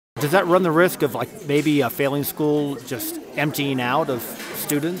Does that run the risk of like maybe a failing school just emptying out of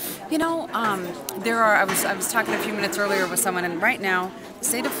students? You know, there are. I was talking a few minutes earlier with someone, and right now, the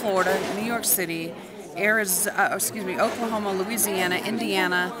state of Florida, New York City, Oklahoma, Louisiana,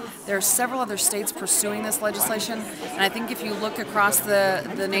 Indiana. There are several other states pursuing this legislation, and I think if you look across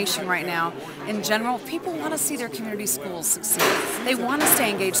the nation right now, in general, people want to see their community schools succeed. They want to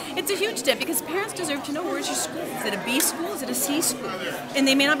stay engaged. It's a huge step because parents deserve to know, where's your school? Is it a B school? Is it a C school? And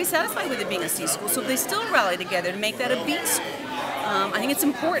they may not be satisfied with it being a C school, so they still rally together to make that a B school. I think it's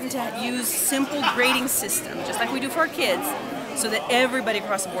important to use simple grading system, just like we do for our kids, so that everybody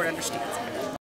across the board understands it.